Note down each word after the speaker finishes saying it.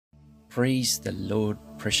Praise the Lord,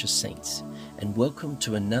 precious saints, and welcome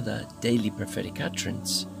to another daily prophetic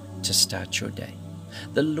utterance to start your day.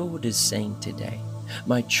 The Lord is saying today,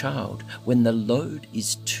 my child, when the load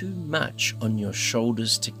is too much on your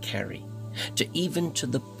shoulders to carry, to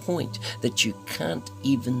the point that you can't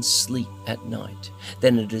even sleep at night,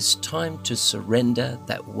 then it is time to surrender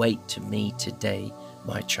that weight to me today,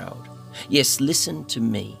 my child. Yes, listen to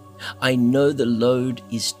me. I know the load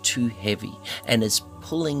is too heavy and is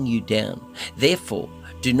pulling you down. Therefore,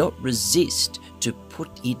 do not resist to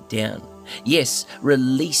put it down. Yes,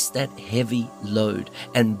 release that heavy load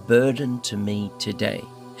and burden to me today.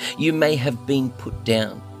 You may have been put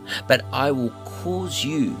down, but I will cause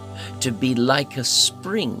you to be like a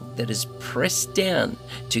spring that is pressed down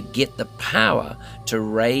to get the power to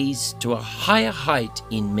raise to a higher height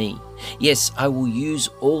in me. Yes, I will use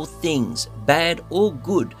all things, bad or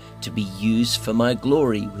good, to be used for my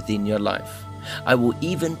glory within your life. I will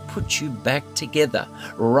even put you back together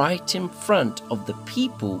right in front of the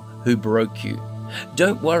people who broke you.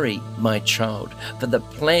 Don't worry, my child, for the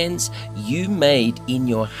plans you made in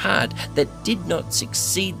your heart that did not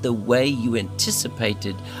succeed the way you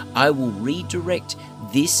anticipated, I will redirect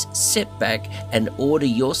this setback and order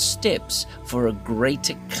your steps for a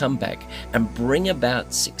greater comeback and bring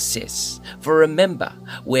about success. For remember,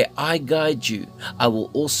 where I guide you, I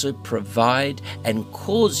will also provide and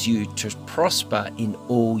cause you to prosper in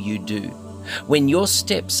all you do. When your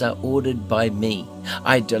steps are ordered by me,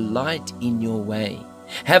 I delight in your way.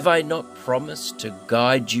 Have I not promised to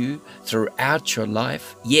guide you throughout your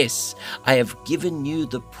life? Yes, I have given you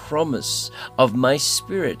the promise of my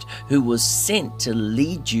Spirit, who was sent to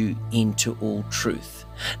lead you into all truth.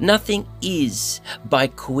 Nothing is by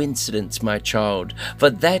coincidence, my child, for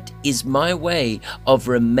that is my way of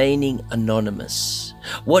remaining anonymous.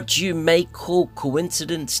 What you may call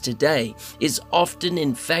coincidence today is often,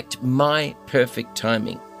 in fact, my perfect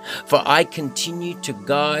timing. For I continue to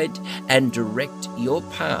guide and direct your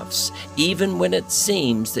paths, even when it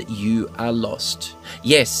seems that you are lost.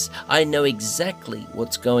 Yes, I know exactly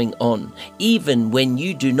what's going on, even when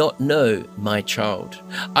you do not know, my child.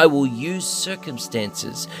 I will use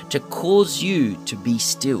circumstances to cause you to be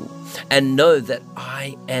still and know that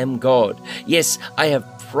I am God. Yes, I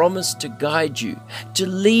have promised to guide you, to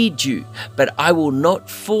lead you, but I will not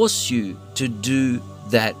force you to do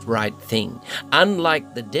that right thing.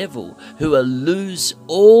 Unlike the devil, who eludes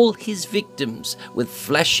all his victims with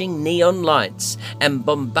flashing neon lights and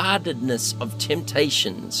bombardedness of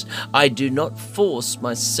temptations, I do not force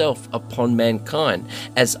myself upon mankind,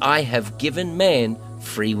 as I have given man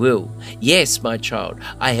free will. Yes, my child,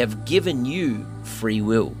 I have given you free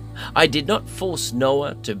will. I did not force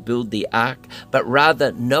Noah to build the ark, but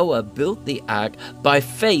rather Noah built the ark by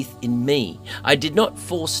faith in me. I did not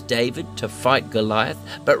force David to fight Goliath,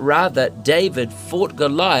 but rather David fought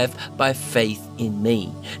Goliath by faith in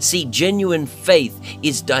me. See, genuine faith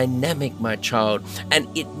is dynamic, my child,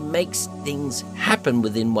 and it makes things happen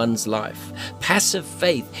within one's life. Passive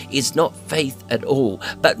faith is not faith at all,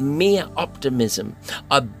 but mere optimism.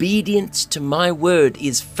 Obedience to my word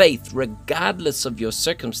is faith, regardless of your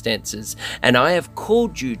circumstances, and I have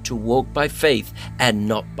called you to walk by faith and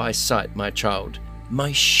not by sight, my child.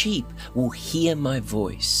 My sheep will hear my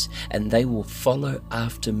voice, and they will follow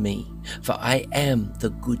after me, for I am the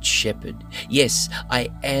good shepherd. Yes, I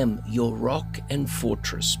am your rock and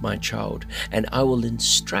fortress, my child, and I will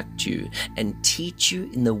instruct you and teach you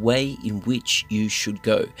in the way in which you should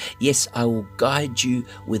go. Yes, I will guide you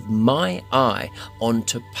with my eye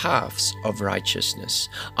onto paths of righteousness.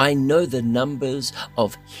 I know the numbers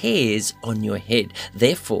of hairs on your head.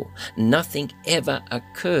 Therefore, nothing ever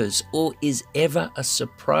occurs or is ever a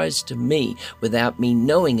surprise to me without me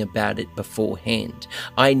knowing about it beforehand.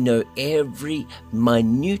 I know every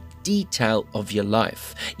minute detail of your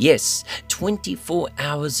life. Yes, 24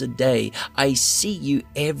 hours a day, I see you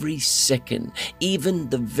every second, even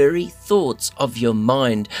the very thoughts of your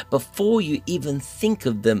mind before you even think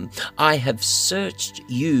of them. I have searched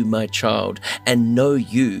you, my child, and know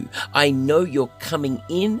you. I know you're coming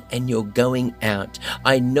in and you're going out.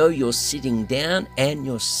 I know you're sitting down and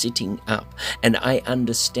you're sitting up, and I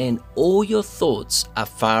understand all your thoughts are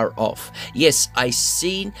far off. Yes, I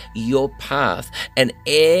seen your path and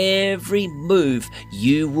every move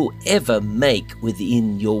you will ever make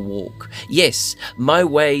within your walk. Yes, my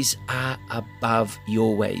ways are above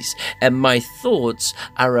your ways, and my thoughts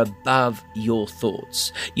are above your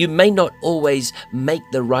thoughts. You may not always make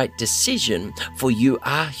the right decision, for you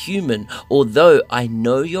are human, although I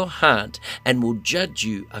know your heart and will judge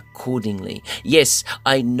you accordingly. Yes,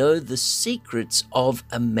 I know the secrets of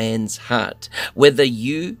a man's heart, whether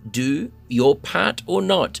you do your part or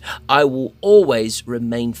not, I will always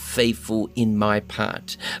remain faithful in my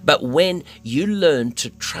part. But when you learn to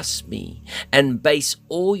trust me and base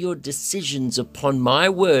all your decisions upon my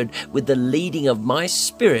word with the leading of my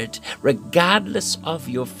spirit, regardless of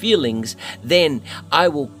your feelings, then I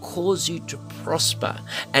will cause you to prosper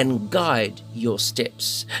and guide your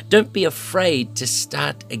steps. Don't be afraid to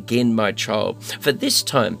start again, my child, for this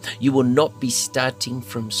time you will not be starting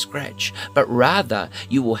from scratch, but rather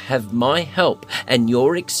you will have my help and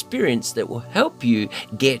your experience that will help you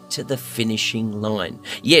get to the finishing line.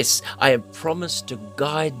 Yes, I have promised to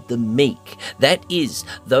guide the meek, that is,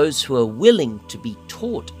 those who are willing to be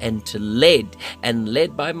taught and to led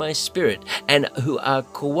by my spirit, and who are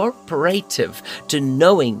cooperative to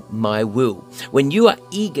knowing my will. When you are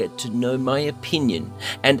eager to know my opinion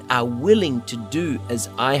and are willing to do as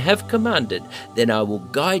I have commanded, then I will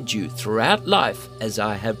guide you throughout life as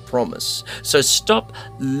I have promised. So stop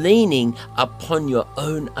leaning upon your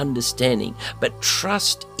own understanding, but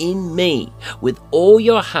trust in me with all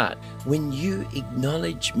your heart. When you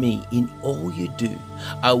acknowledge me in all you do,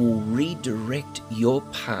 I will redirect your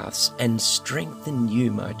paths and strengthen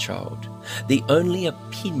you, my child. The only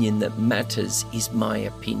opinion that matters is my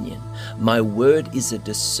opinion. My word is a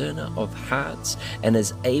discerner of hearts and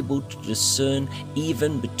is able to discern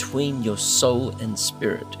even between your soul and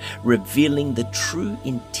spirit, revealing the true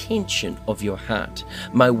intention of your heart.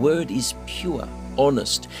 My word is pure,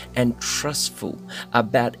 honest, and trustful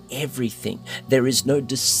about everything. There is no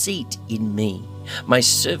deceit in me. My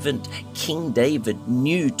servant King David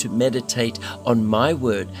knew to meditate on my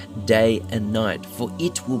word day and night, for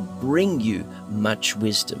it will bring you much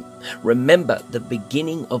wisdom. Remember, the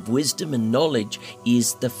beginning of wisdom and knowledge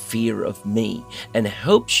is the fear of me, and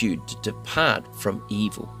helps you to depart from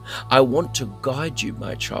evil. I want to guide you,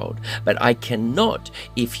 my child, but I cannot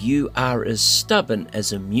if you are as stubborn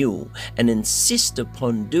as a mule and insist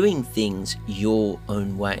upon doing things your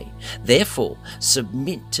own way. Therefore,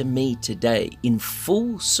 submit to me today in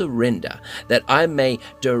full surrender, that I may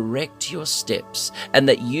direct your steps, and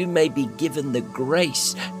that you may be given the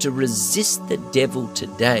grace to resist the devil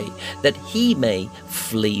today, that he may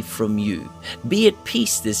flee from you. Be at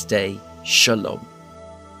peace this day. Shalom.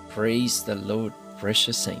 Praise the Lord,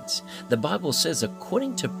 precious saints. The Bible says,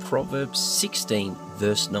 according to Proverbs 16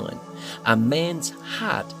 verse 9, a man's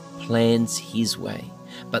heart plans his way,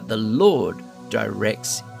 but the Lord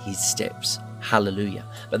directs his steps. Hallelujah.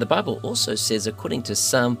 But the Bible also says, according to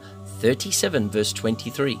Psalm 37 verse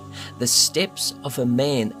 23, the steps of a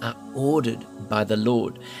man are ordered by the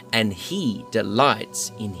Lord, and he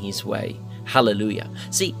delights in his way. Hallelujah.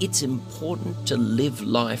 See, it's important to live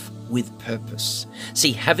life with purpose.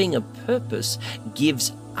 See, having a purpose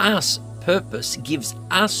gives us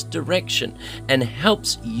direction and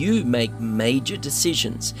helps you make major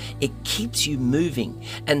decisions. It keeps you moving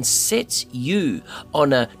and sets you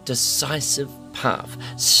on a decisive path.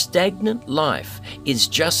 Stagnant life is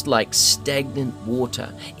just like stagnant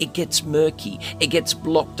water. It gets murky, it gets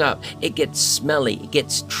blocked up, it gets smelly, it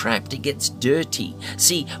gets trapped, it gets dirty.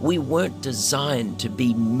 See, we weren't designed to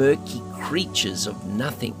be murky creatures of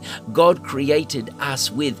nothing. God created us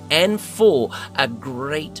with and for a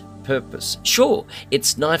great purpose. Sure,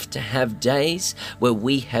 it's nice to have days where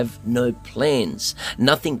we have no plans,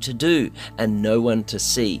 nothing to do, and no one to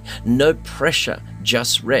see, no pressure,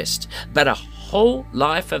 just rest. But a whole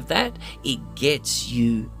life of that, it gets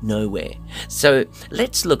you nowhere. So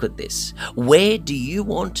let's look at this. Where do you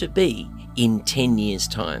want to be in 10 years'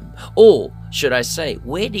 time? Or should I say,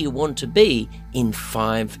 where do you want to be in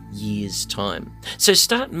 5 years' time? So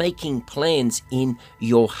start making plans in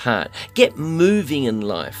your heart. Get moving in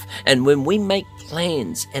life. And when we make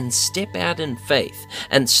plans and step out in faith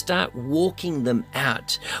and start walking them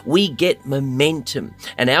out, we get momentum.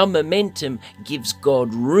 And our momentum gives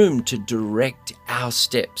God room to direct our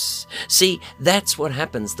steps. See, that's what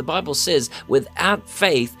happens. The Bible says, without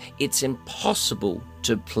faith, it's impossible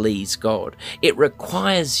to please God. It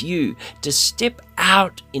requires you to step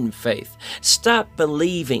out in faith. Start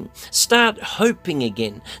believing. Start hoping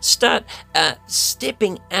again. Start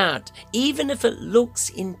stepping out, even if it looks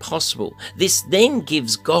impossible. This then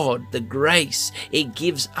gives God the grace. It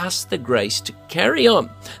gives us the grace to carry on,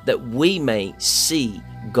 that we may see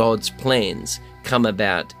God's plans come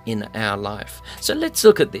about in our life. So let's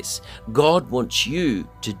look at this. God wants you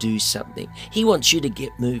to do something. He wants you to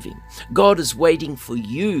get moving. God is waiting for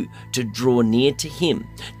you to draw near to Him,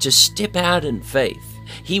 to step out in faith.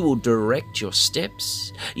 He will direct your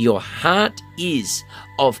steps. Your heart is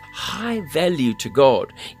of high value to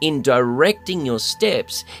God. In directing your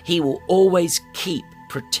steps, He will always keep,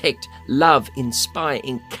 protect, love, inspire,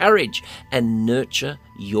 encourage, and nurture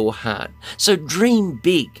your heart. So dream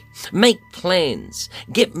big, make plans,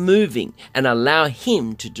 get moving, and allow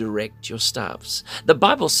Him to direct your steps. The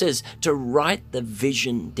Bible says to write the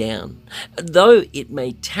vision down. Though it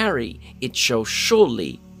may tarry, it shall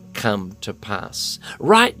surely come to pass.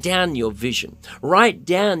 Write down your vision. Write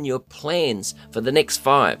down your plans for the next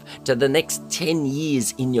 5 to the next 10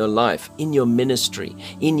 years in your life, in your ministry,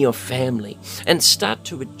 in your family, and start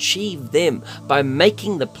to achieve them by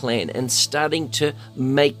making the plan and starting to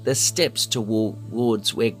make the steps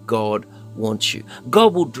towards where God wants you.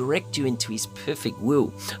 God will direct you into His perfect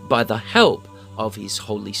will by the help of His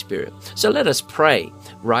Holy Spirit. So let us pray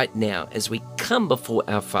right now as we come before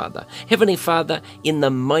our Father. Heavenly Father, in the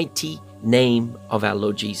mighty name of our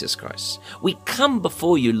Lord Jesus Christ, we come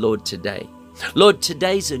before you, Lord, today. Lord,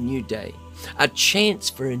 today's a new day, a chance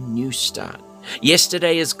for a new start.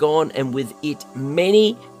 Yesterday is gone, and with it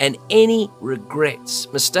many and any regrets,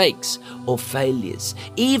 mistakes, or failures,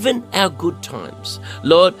 even our good times,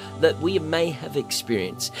 Lord, that we may have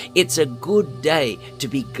experienced. It's a good day to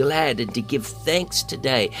be glad and to give thanks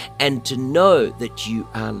today and to know that you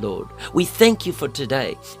are Lord. We thank you for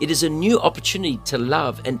today. It is a new opportunity to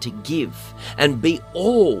love and to give and be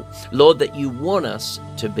all, Lord, that you want us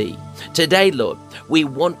to be. Today, Lord, we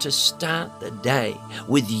want to start the day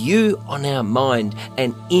with you on our mind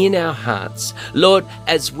and in our hearts. Lord,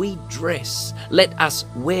 as we dress, let us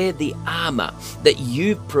wear the armor that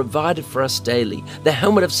you've provided for us daily, the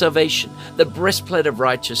helmet of salvation, the breastplate of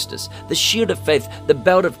righteousness, the shield of faith, the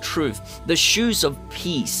belt of truth, the shoes of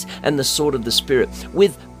peace, and the sword of the Spirit,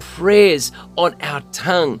 with prayers on our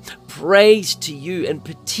tongue, praise to you and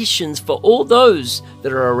petitions for all those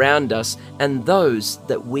that are around us and those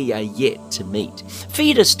that we are yet to meet.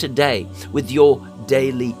 Feed us today with your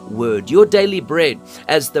daily word, your daily bread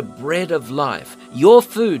as the bread of life. Your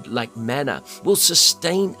food, like manna, will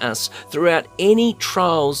sustain us throughout any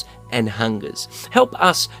trials and hungers. Help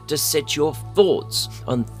us to set your thoughts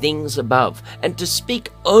on things above and to speak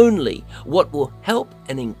only what will help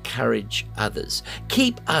and encourage others.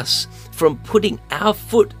 Keep us from putting our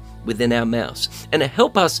foot within our mouths and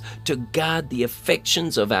help us to guard the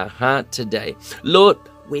affections of our heart today. Lord,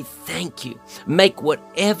 we thank you. Make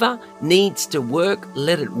whatever needs to work,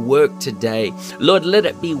 let it work today. Lord, let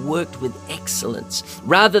it be worked with excellence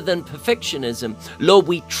rather than perfectionism. Lord,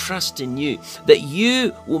 we trust in you that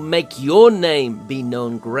you will make your name be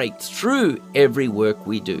known great through every work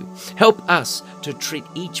we do. Help us to treat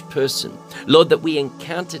each person, Lord, that we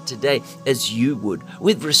encounter today as you would,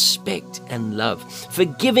 with respect and love,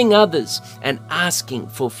 forgiving others and asking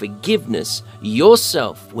for forgiveness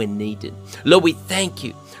yourself when needed. Lord, we thank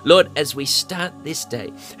you. Lord, as we start this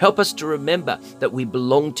day, help us to remember that we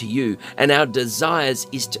belong to you and our desires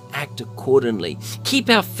is to act accordingly. Keep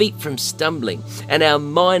our feet from stumbling and our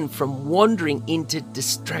mind from wandering into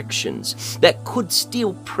distractions that could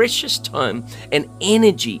steal precious time and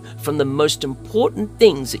energy from the most important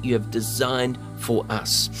things that you have designed for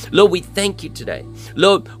us. Lord, we thank you today.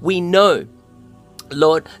 Lord, we know,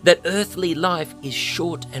 Lord, that earthly life is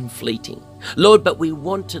short and fleeting. Lord, but we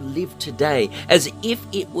want to live today as if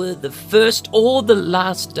it were the first or the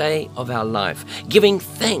last day of our life, giving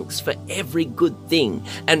thanks for every good thing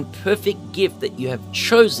and perfect gift that you have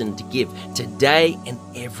chosen to give today and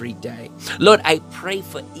every day. Lord, I pray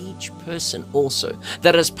for each person also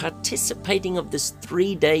that is participating of this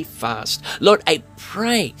 3-day fast. Lord, I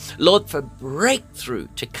pray, Lord, for breakthrough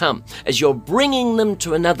to come as you're bringing them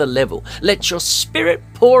to another level. Let your Spirit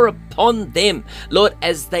pour upon them, Lord,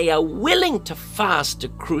 as they are willing to fast to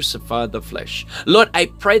crucify the flesh. Lord, I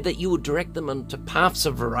pray that you will direct them onto paths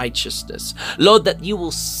of righteousness. Lord, that you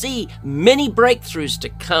will see many breakthroughs to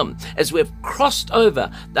come as we've crossed over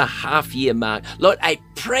the half-year mark. Lord, I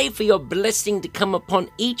pray for your blessing to come upon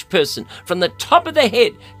each person from the top of their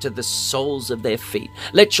head to the soles of their feet.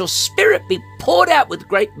 Let your Spirit be poured out with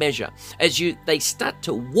great measure as they start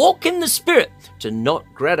to walk in the Spirit, to not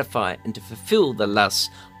gratify and to fulfill the lusts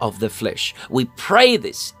of the flesh. We pray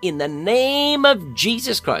this in the name of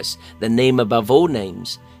Jesus Christ, the name above all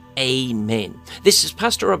names. Amen. This is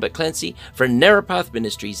Pastor Robert Clancy from Narrow Path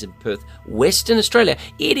Ministries in Perth, Western Australia.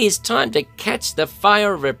 It is time to catch the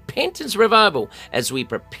fire of repentance revival as we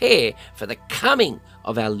prepare for the coming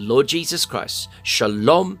of our Lord Jesus Christ.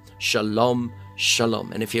 Shalom, shalom,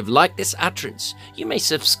 shalom. And if you've liked this utterance, you may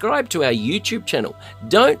subscribe to our YouTube channel.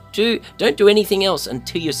 Don't do anything else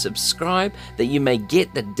until you subscribe, that you may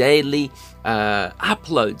get the daily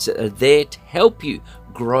uploads that are there to help you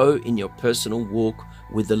grow in your personal walk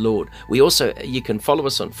with the Lord. You can follow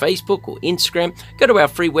us on Facebook or Instagram. Go to our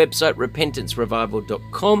free website,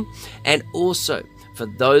 repentancerevival.com, and also for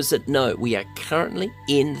those that know, we are currently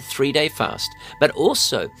in the 3-day fast, but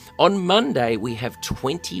also on Monday we have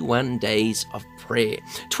 21 days of prayer,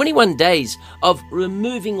 21 days of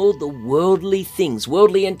removing all the worldly things,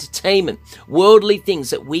 worldly entertainment, worldly things,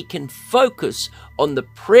 that we can focus on the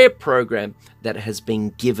prayer program that has been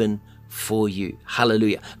given for you.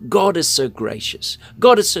 Hallelujah. God is so gracious.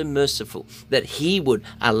 God is so merciful that He would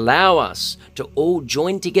allow us to all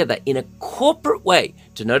join together in a corporate way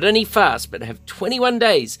to not only fast, but have 21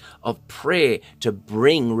 days of prayer to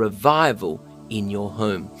bring revival in your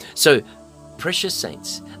home. So, precious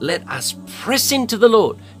saints, let us press into the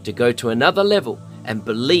Lord to go to another level and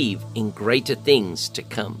believe in greater things to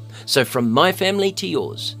come. So from my family to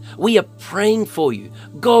yours, we are praying for you.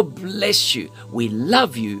 God bless you. We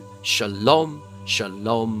love you. Shalom,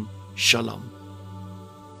 shalom, shalom.